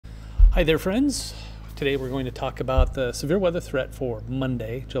Hi there, friends. Today we're going to talk about the severe weather threat for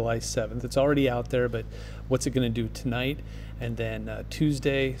Monday, July 7th. It's already out there, but what's it going to do tonight? And then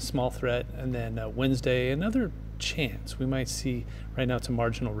Tuesday, small threat. And then Wednesday, another chance. We might see, right now it's a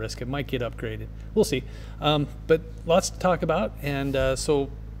marginal risk. It might get upgraded. We'll see. But lots to talk about. And so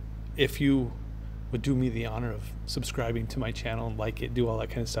if you would do me the honor of subscribing to my channel and like it, do all that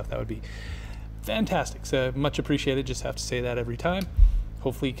kind of stuff, that would be fantastic. So much appreciated. Just have to say that every time.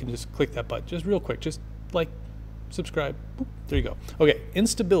 Hopefully you can just click that button just real quick, just like, subscribe. Boop, there you go. Okay,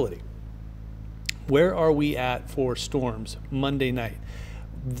 instability. Where are we at for storms Monday night?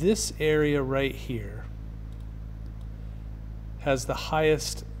 This area right here has the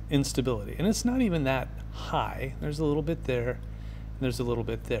highest instability, and it's not even that high. There's a little bit there, and there's a little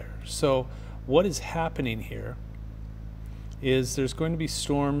bit there. So what is happening here is there's going to be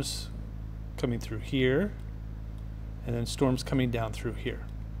storms coming through here, and then storms coming down through here.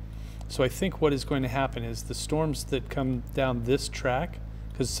 So I think what is going to happen is the storms that come down this track,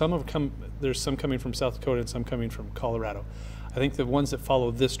 because there's some coming from South Dakota and some coming from Colorado. I think the ones that follow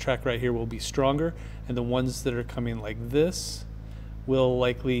this track right here will be stronger, and the ones that are coming like this will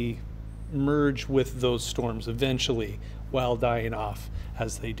likely merge with those storms eventually while dying off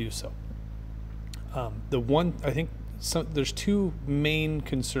as they do so. There's two main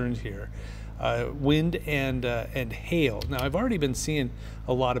concerns here. Wind and hail. Now, I've already been seeing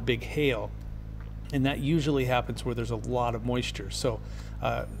a lot of big hail, and that usually happens where there's a lot of moisture. So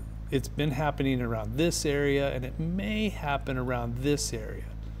it's been happening around this area, and it may happen around this area.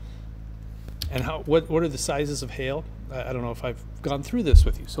 And what are the sizes of hail? I don't know if I've gone through this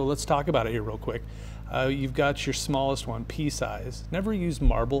with you, so let's talk about it here real quick. You've got your smallest one, pea size. Never use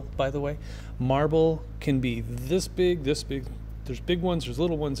marble, by the way. Marble can be this big, this big. There's big ones, there's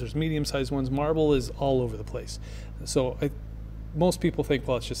little ones, there's medium-sized ones. Marble is all over the place. So most people think,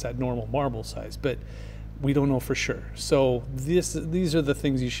 well, it's just that normal marble size, but we don't know for sure. So these are the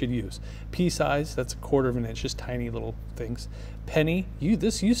things you should use. Pea size, that's 1/4 of an inch, just tiny little things. Penny,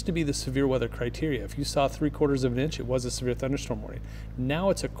 this used to be the severe weather criteria. If you saw 3/4 of an inch, it was a severe thunderstorm warning. Now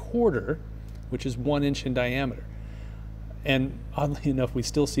it's 1/4, which is 1 inch in diameter. And oddly enough, we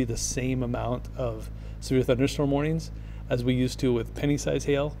still see the same amount of severe thunderstorm warnings as we used to with penny size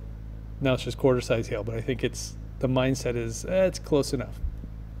hail. Now it's just 1/4 size hail, but I think the mindset is it's close enough.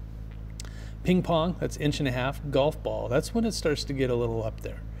 Ping pong, that's 1.5 inch. Golf ball, that's when it starts to get a little up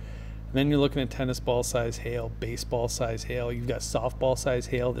there. And then you're looking at tennis ball size hail, baseball size hail. You've got softball size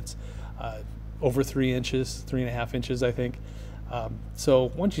hail that's over 3 inches, 3.5 inches, I think.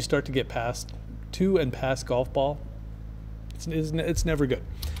 So once you start to get past 2 and past golf ball, it's never good.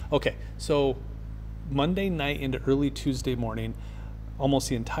 Okay, so Monday night into early Tuesday morning, almost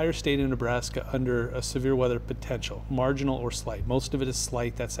the entire state of Nebraska under a severe weather potential, marginal or slight. Most of it is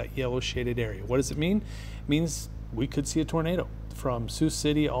slight. That's that yellow shaded area. What does it mean? It means we could see a tornado from Sioux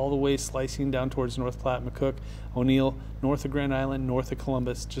City all the way slicing down towards North Platte, McCook, O'Neill, north of Grand Island, north of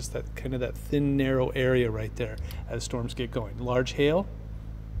Columbus, just that kind of that thin, narrow area right there as storms get going. Large hail,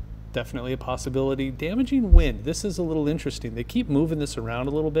 definitely a possibility. Damaging wind, this is a little interesting. They keep moving this around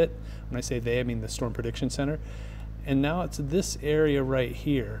a little bit. When I say they, I mean the Storm Prediction Center. And now it's this area right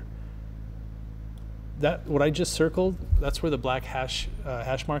here. What I just circled, that's where the black hash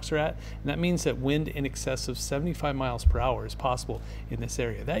marks are at. And that means that wind in excess of 75 miles per hour is possible in this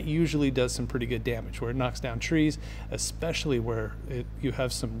area. That usually does some pretty good damage, where it knocks down trees, especially where you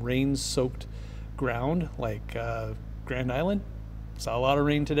have some rain-soaked ground, like Grand Island. Saw a lot of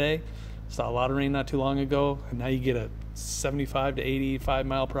rain today, saw a lot of rain not too long ago, and now you get a 75 to 85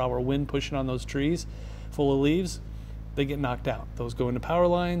 mile per hour wind pushing on those trees full of leaves. They get knocked out. Those go into power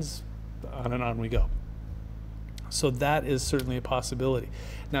lines, on and on we go. So that is certainly a possibility.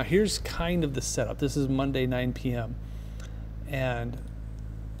 Now here's kind of the setup. This is Monday 9 p.m. and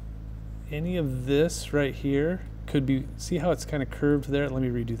any of this right here could be, see how it's kind of curved there? Let me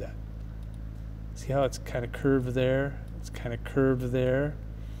redo that. See how it's kind of curved there? It's kind of curved there.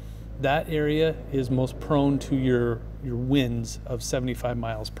 That area is most prone to your winds of 75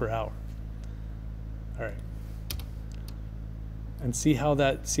 miles per hour. All right. And see how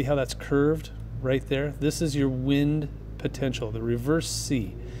that's curved right there? This is your wind potential, the reverse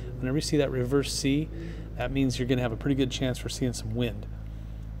C. Whenever you see that reverse C, that means you're going to have a pretty good chance for seeing some wind.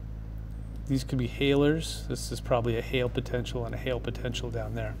 These could be hailers. This is probably a hail potential and a hail potential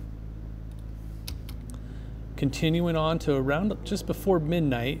down there. Continuing on to around just before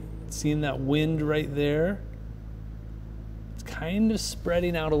midnight, seeing that wind right there. It's kind of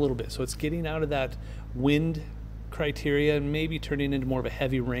spreading out a little bit. So it's getting out of that wind criteria and maybe turning into more of a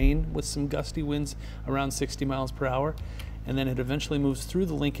heavy rain with some gusty winds around 60 miles per hour. and then it eventually moves through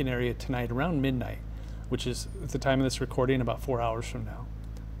the Lincoln area tonight around midnight, which is at the time of this recording about 4 hours from now.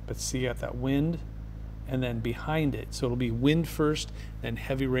 But see, you got that wind, and then behind it, so it'll be wind first, then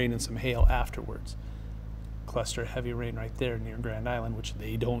heavy rain and some hail afterwards. Cluster of heavy rain right there near Grand Island, which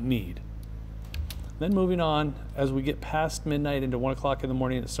they don't need. Then moving on, as we get past midnight into 1 o'clock in the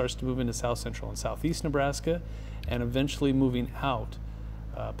morning, it starts to move into south central and southeast Nebraska, and eventually moving out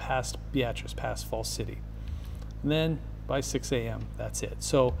past Beatrice, past Falls City. And then by 6 a.m., that's it.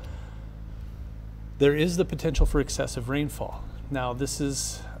 So there is the potential for excessive rainfall. Now, this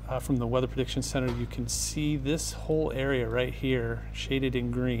is from the Weather Prediction Center. You can see this whole area right here shaded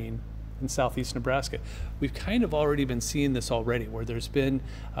in green in southeast Nebraska. We've kind of already been seeing this already, where there's been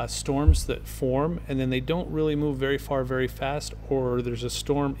storms that form and then they don't really move very far very fast, or there's a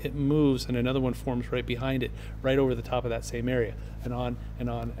storm, it moves and another one forms right behind it, right over the top of that same area, and on and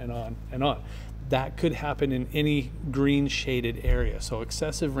on and on and on. That could happen in any green shaded area. So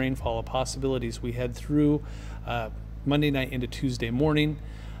excessive rainfall possibilities we head through Monday night into Tuesday morning,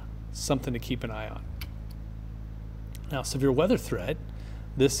 something to keep an eye on. Now, severe weather threat.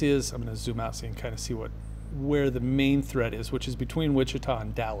 This is, I'm going to zoom out so you can kind of see where the main threat is, which is between Wichita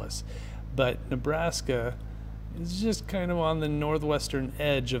and Dallas. But Nebraska is just kind of on the northwestern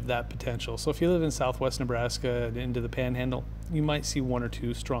edge of that potential. So if you live in southwest Nebraska and into the Panhandle, you might see 1 or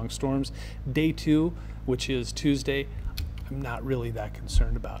 2 strong storms. Day 2, which is Tuesday, I'm not really that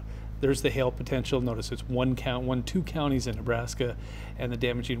concerned about. There's the hail potential. Notice it's 2 counties in Nebraska, and the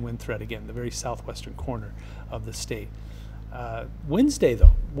damaging wind threat, again, the very southwestern corner of the state. Wednesday,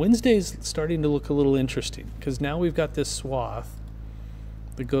 though, Wednesday's starting to look a little interesting, because now we've got this swath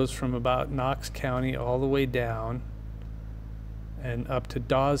that goes from about Knox County all the way down and up to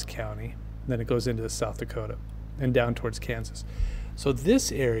Dawes County. Then it goes into South Dakota and down towards Kansas. So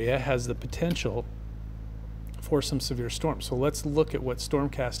this area has the potential for some severe storms. So let's look at what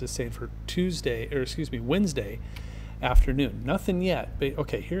Stormcast is saying for Wednesday afternoon. Nothing yet, but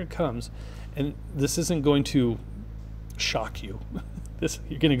okay, here it comes. And this isn't going to shock you.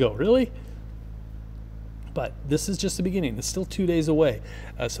 You're gonna go, really? But this is just the beginning. It's still 2 days away.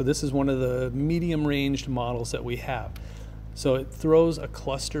 So this is one of the medium ranged models that we have. So it throws a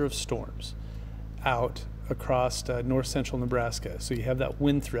cluster of storms out across north central Nebraska. So you have that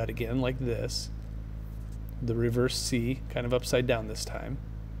wind threat again, like this, the reverse C, kind of upside down this time.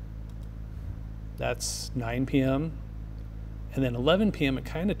 That's 9 p.m. And then 11 p.m. it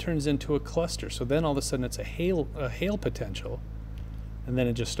kind of turns into a cluster. So then all of a sudden it's a hail potential, and then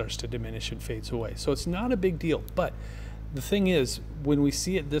it just starts to diminish and fades away. So it's not a big deal. But the thing is, when we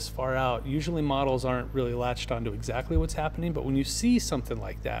see it this far out, usually models aren't really latched onto exactly what's happening. But when you see something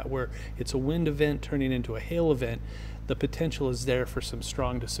like that, where it's a wind event turning into a hail event, the potential is there for some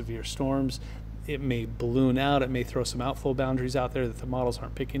strong to severe storms. It may balloon out, it may throw some outflow boundaries out there that the models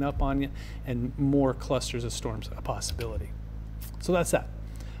aren't picking up on yet, and more clusters of storms a possibility. So that's that.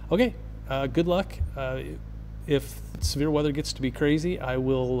 Okay, good luck. If severe weather gets to be crazy, I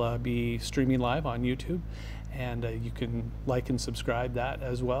will be streaming live on YouTube, and you can like and subscribe that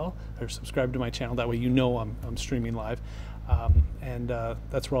as well, or subscribe to my channel. That way you know I'm streaming live, and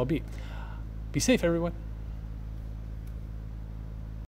that's where I'll be. Be safe, everyone.